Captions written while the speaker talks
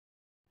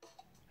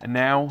And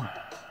now,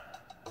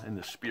 in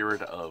the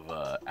spirit of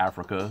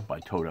Africa by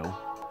Toto,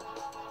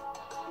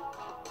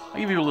 I'll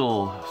give you a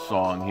little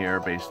song here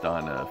based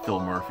on Phil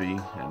Murphy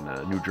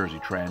and New Jersey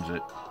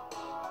Transit.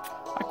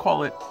 I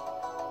call it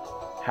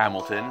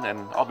Hamilton,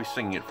 and I'll be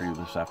singing it for you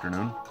this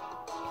afternoon.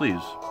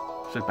 Please,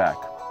 sit back,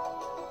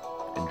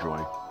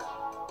 enjoy.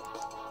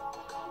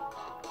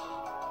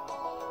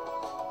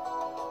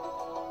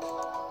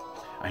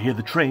 I hear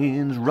the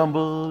trains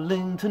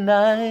rumbling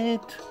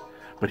tonight,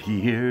 but he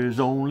hears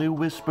only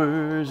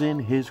whispers in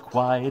his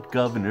quiet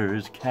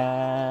governor's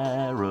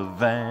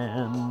caravan.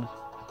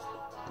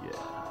 Yeah,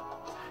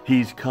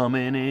 he's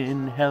coming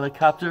in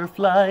helicopter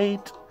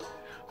flight.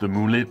 The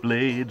moonlit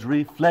blades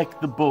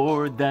reflect the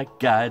board that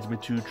guides me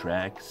to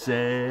track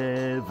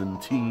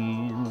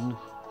 17.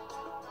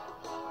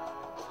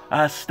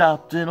 I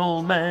stopped an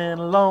old man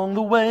along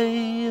the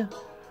way,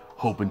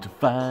 hoping to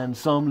find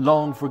some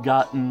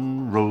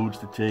long-forgotten roads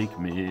to take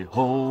me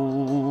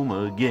home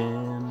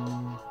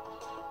again.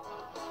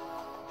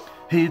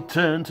 He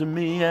turned to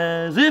me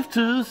as if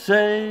to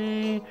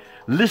say,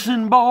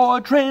 "Listen, boy,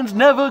 train's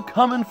never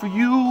coming for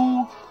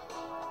you.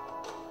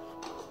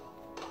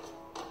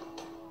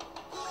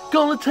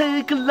 Gonna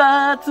take a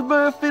lot to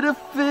Murphy to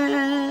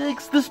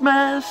fix this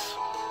mess.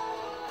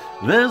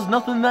 There's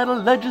nothing that a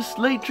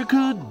legislature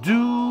could do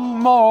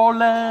more or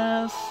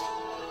less."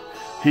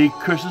 He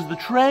curses the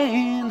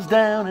trains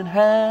down in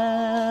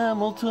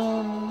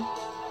Hamilton.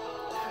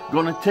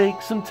 Gonna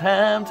take some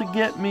time to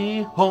get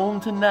me home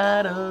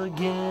tonight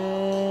again.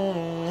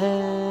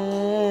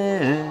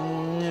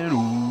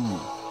 Ooh.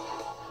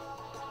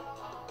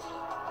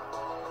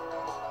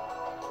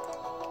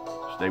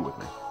 Stay with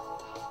me.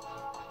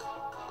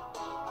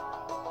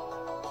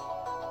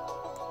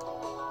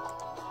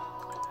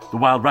 The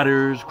wild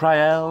riders cry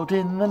out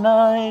in the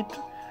night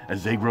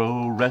as they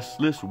grow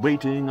restless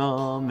waiting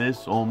on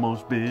this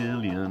almost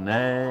billionaire.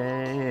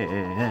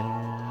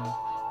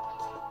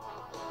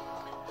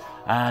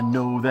 I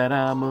know that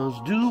I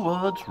must do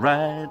what's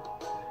right.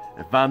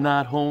 If I'm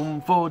not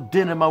home for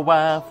dinner, my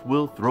wife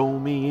will throw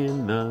me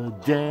in the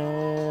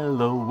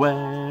Delaware.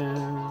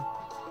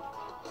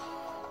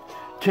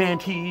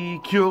 Can't he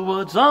cure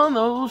what's on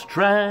those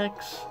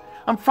tracks?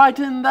 I'm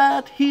frightened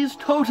that he's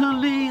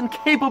totally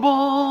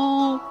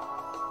incapable.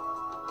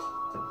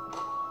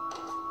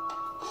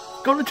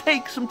 Gonna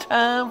take some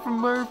time for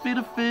Murphy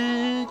to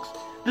fix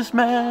this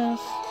mess.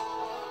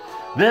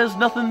 There's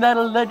nothing that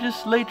a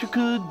legislature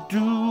could do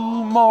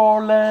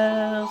more or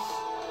less.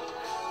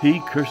 He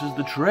curses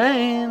the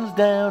trains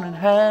down in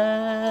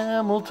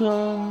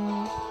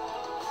Hamilton.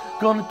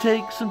 Gonna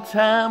take some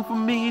time for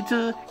me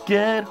to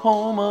get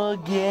home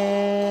again.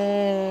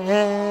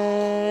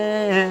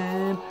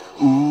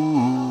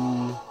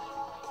 Ooh.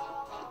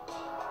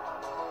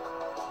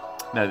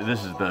 Now,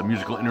 this is the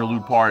musical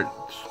interlude part.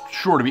 It's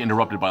sure to be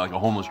interrupted by like a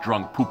homeless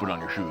drunk pooping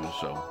on your shoes,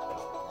 so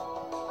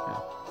yeah,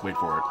 wait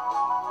for it.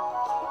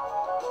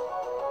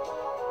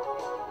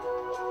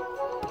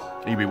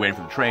 You'll be waiting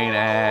for the train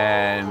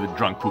and the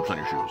drunk poops on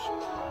your shoes.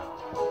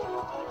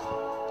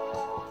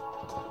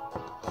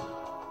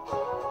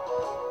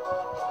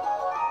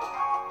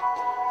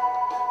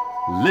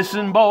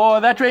 Listen, boy,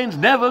 that train's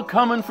never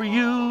coming for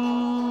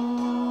you.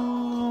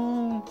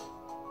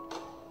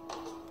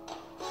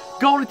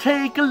 Gonna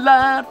take a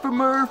lot for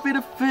Murphy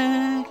to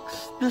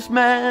fix this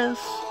mess.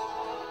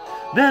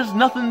 There's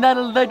nothing that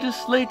a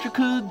legislature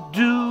could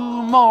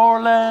do more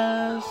or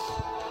less.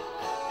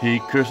 He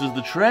curses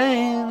the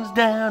trains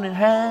down in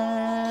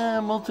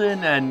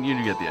Hamilton, and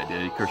you get the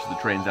idea. He curses the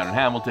trains down in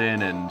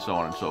Hamilton, and so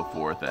on and so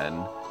forth,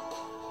 and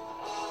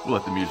we'll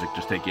let the music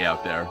just take you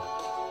out there.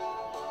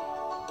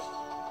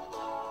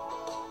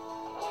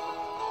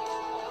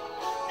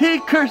 He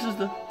curses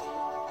the